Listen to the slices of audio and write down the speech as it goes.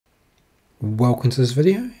Welcome to this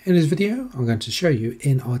video. In this video, I'm going to show you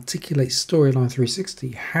in Articulate Storyline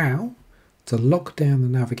 360 how to lock down the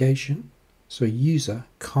navigation so a user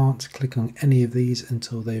can't click on any of these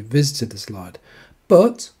until they've visited the slide,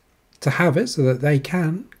 but to have it so that they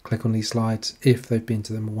can click on these slides if they've been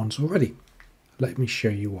to them once already. Let me show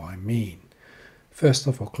you what I mean. First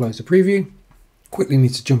off, I'll close the preview. Quickly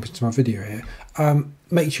need to jump into my video here.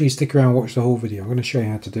 Make sure you stick around and watch the whole video. I'm going to show you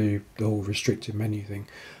how to do the whole restricted menu thing.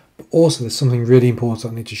 Also, there's something really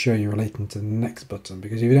important I need to show you relating to the next button,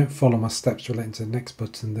 because if you don't follow my steps relating to the next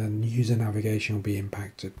button, then user navigation will be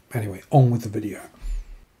impacted. Anyway, on with the video.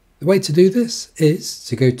 The way to do this is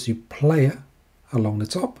to go to Player along the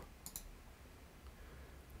top,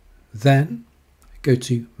 then go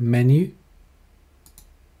to Menu.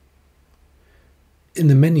 In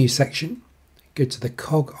the menu section, go to the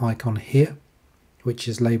cog icon here, which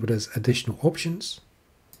is labelled as Additional Options.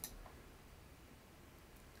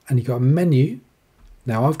 And you've got a menu.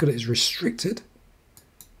 Now I've got it as restricted,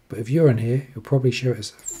 but if you're in here, it'll probably show it as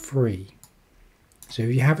free. So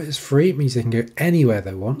if you have it as free, it means they can go anywhere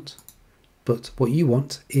they want, but what you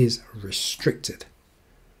want is restricted.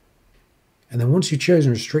 And then once you've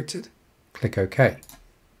chosen restricted, click OK.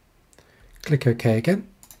 Click OK again.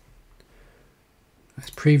 Let's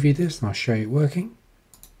preview this and I'll show you it working.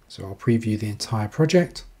 So I'll preview the entire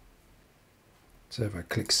project. So if I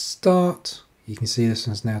click Start, you can see this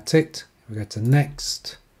one's now ticked. If we go to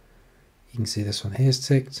Next, you can see this one here's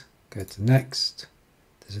ticked. Go to Next,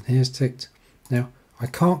 this one here's ticked. Now, I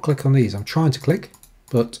can't click on these. I'm trying to click,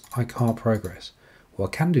 but I can't progress.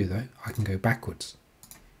 What I can do though, I can go backwards.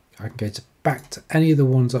 I can go back to any of the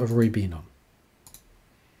ones that I've already been on.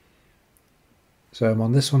 So I'm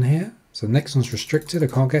on this one here. So the next one's restricted. I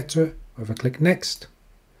can't get to it. If I click Next,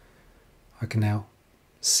 I can now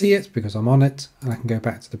see it because I'm on it, and I can go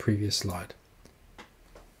back to the previous slide.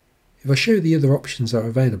 If I show you the other options that are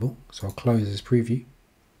available, so I'll close this preview,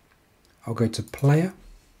 I'll go to Player,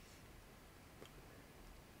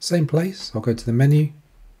 same place, I'll go to the menu,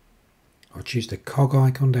 I'll choose the cog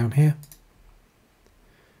icon down here.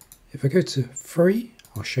 If I go to Free,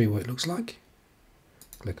 I'll show you what it looks like.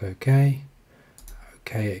 Click OK,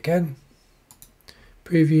 OK again,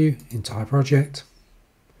 Preview, Entire Project.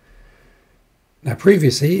 Now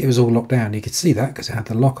previously it was all locked down, you could see that because it had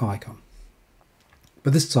the lock icon.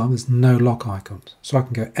 But this time there's no lock icons, so I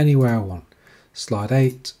can go anywhere I want. Slide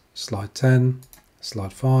 8, slide 10,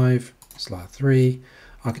 slide 5, slide 3.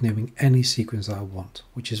 I can name any sequence that I want,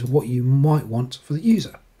 which is what you might want for the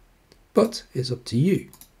user. But it's up to you.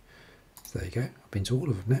 So there you go, I've been to all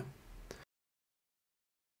of them now.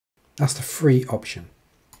 That's the free option.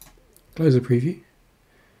 Close the preview.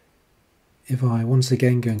 If I once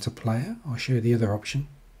again go into Player, I'll show you the other option,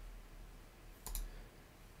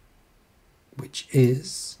 which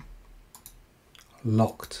is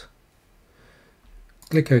locked.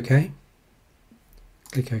 Click OK.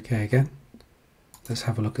 Click OK again. Let's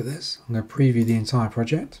have a look at this. I'm going to preview the entire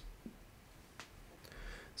project.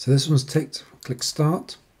 So this one's ticked. Click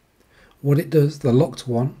Start. What it does, the locked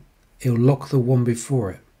one, it'll lock the one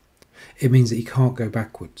before it. It means that you can't go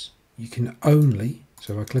backwards. You can only,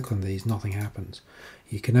 so if I click on these, nothing happens.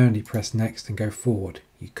 You can only press Next and go forward.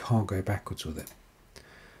 You can't go backwards with it.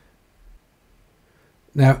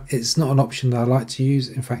 Now, it's not an option that I like to use.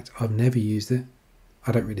 In fact, I've never used it.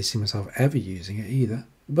 I don't really see myself ever using it either.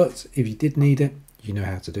 But if you did need it, you know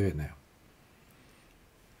how to do it now.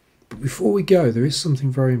 But before we go, there is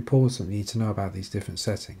something very important you need to know about these different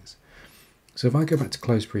settings. So if I go back to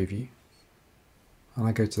Close Preview, and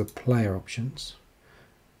I go to the Player options,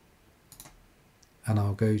 and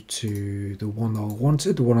I'll go to the one I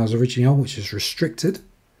wanted, the one I was originally on, which is Restricted.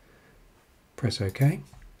 Press OK.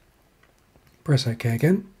 Press OK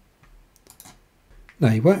again.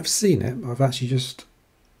 Now you won't have seen it,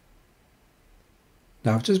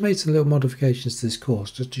 I've just made some little modifications to this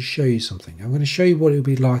course just to show you something. I'm going to show you what it would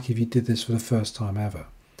be like if you did this for the first time ever.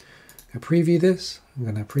 I'm going to preview this. I'm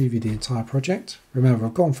going to preview the entire project. Remember,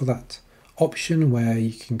 I've gone for that option where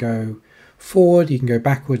you can go forward, you can go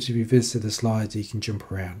backwards if you visited the slides, you can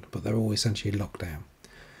jump around, but they're all essentially locked down.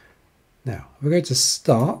 Now, if I go to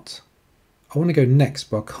Start, I want to go Next,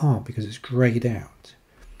 but I can't because it's greyed out.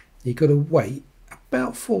 You've got to wait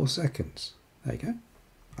about 4 seconds. There you go.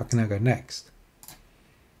 I can now go Next.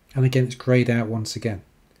 And again, it's greyed out once again.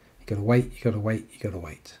 You've got to wait, you've got to wait, you've got to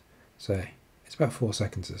wait. So it's about 4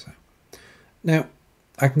 seconds or so. Now,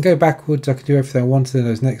 I can go backwards, I can do everything I wanted, and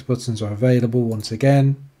those next buttons are available once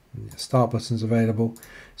again. The Start button's available.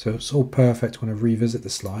 So it's all perfect when I revisit the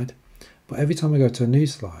slide. But every time I go to a new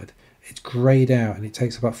slide, it's greyed out and it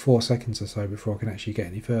takes about 4 seconds or so before I can actually get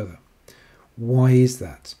any further. Why is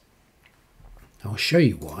that? I'll show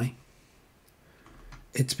you why.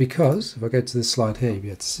 It's because, if I go to this slide here, you'll be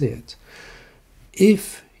able to see it.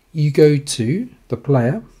 If you go to the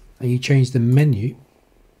player and you change the menu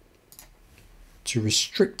to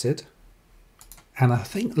restricted, and I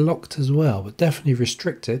think locked as well, but definitely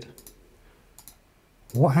restricted,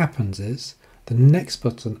 what happens is the next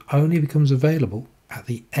button only becomes available at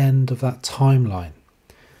the end of that timeline.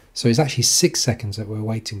 So it's actually 6 seconds that we're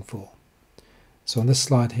waiting for. So on this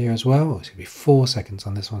slide here as well, it's going to be 4 seconds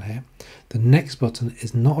on this one here. The next button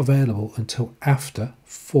is not available until after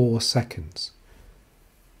 4 seconds.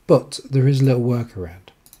 But there is a little workaround.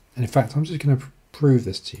 And in fact, I'm just going to prove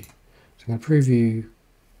this to you. So I'm going to preview.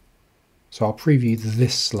 So I'll preview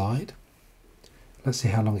this slide. Let's see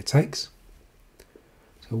how long it takes.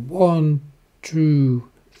 So 1, 2,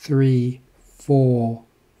 3, 4,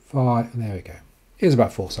 5, and there we go. Here's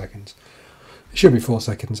about 4 seconds. It should be 4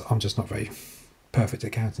 seconds. I'm just not very perfect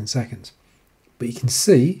at counting seconds. But you can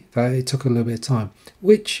see that it took a little bit of time,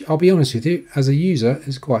 which I'll be honest with you, as a user,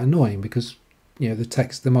 is quite annoying because, you know, the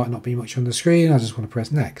text, there might not be much on the screen. I just want to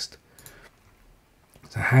press next.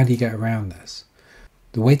 So how do you get around this?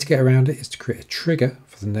 The way to get around it is to create a trigger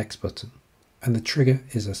for the next button. And the trigger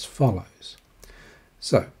is as follows.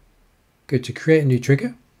 So go to create a new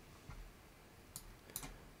trigger.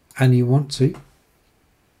 And you want to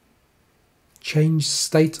change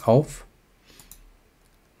state of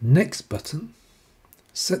next button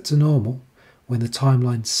set to normal when the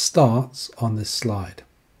timeline starts on this slide.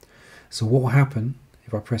 So what will happen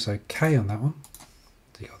if I press OK on that one?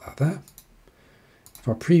 So you got that there. If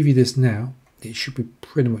I preview this now, it should be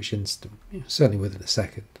pretty much instant, certainly within a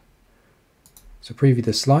second. So preview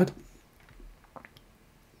this slide.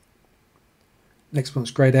 Next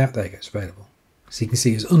one's grayed out, there you go, it's available. So you can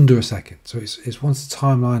see it's under a second. So it's once the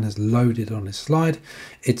timeline has loaded on this slide,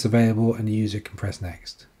 it's available and the user can press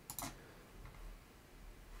next.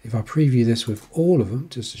 If I preview this with all of them,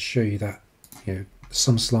 just to show you that, you know,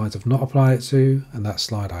 some slides I've not applied it to, and that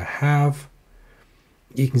slide I have,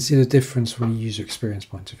 you can see the difference from a user experience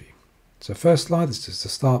point of view. So first slide, this is the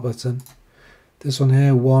start button. This one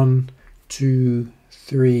here, 1, 2,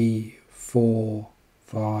 3, 4,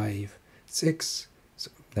 5, 6.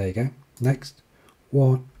 So there you go. Next.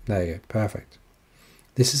 1. There you go. Perfect.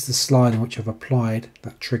 This is the slide in which I've applied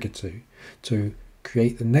that trigger to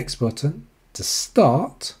create the next button to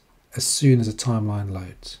start as soon as a timeline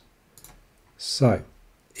loads. So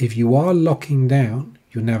if you are locking down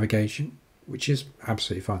your navigation, which is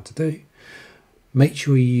absolutely fine to do, make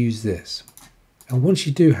sure you use this. And once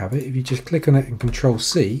you do have it, if you just click on it and Control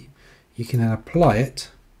C, you can then apply it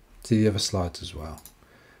to the other slides as well.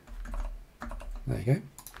 There you go.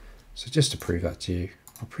 So just to prove that to you,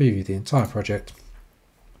 I'll preview the entire project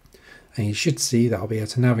and you should see that I'll be able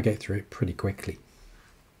to navigate through it pretty quickly.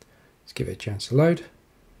 Let's give it a chance to load.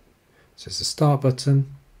 So it's the start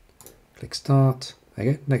button, click start, there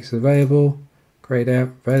you go, next available, grayed out,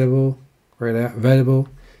 available, grayed out, available.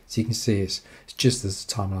 So you can see it's just as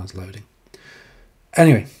the timeline's loading.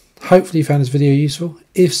 Anyway, hopefully you found this video useful.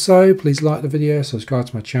 If so, please like the video, subscribe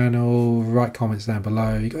to my channel, write comments down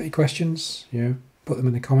below. You got any questions? You know, put them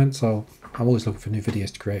in the comments. I'm always looking for new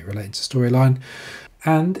videos to create relating to Storyline.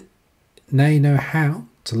 And now you know how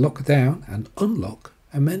to lock down and unlock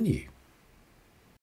a menu.